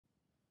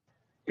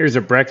Here's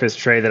a breakfast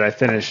tray that I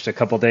finished a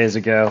couple days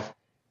ago.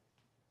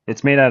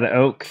 It's made out of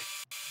oak,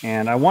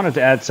 and I wanted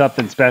to add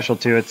something special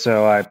to it,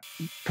 so I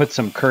put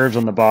some curves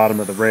on the bottom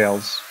of the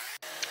rails.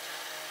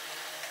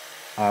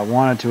 I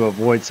wanted to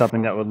avoid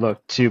something that would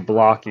look too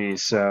blocky,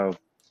 so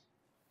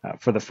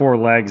for the four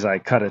legs, I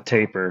cut a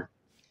taper.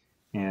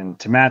 And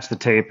to match the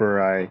taper,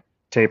 I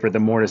tapered the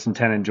mortise and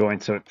tenon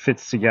joint so it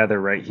fits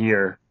together right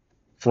here,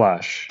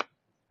 flush.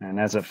 And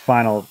as a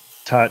final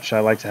touch, I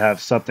like to have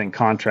something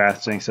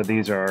contrasting, so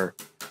these are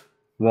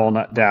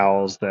walnut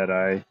dowels that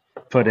I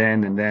put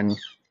in and then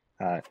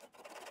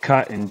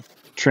cut and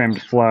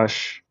trimmed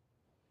flush.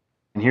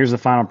 And here's the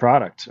final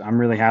product. I'm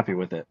really happy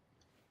with it.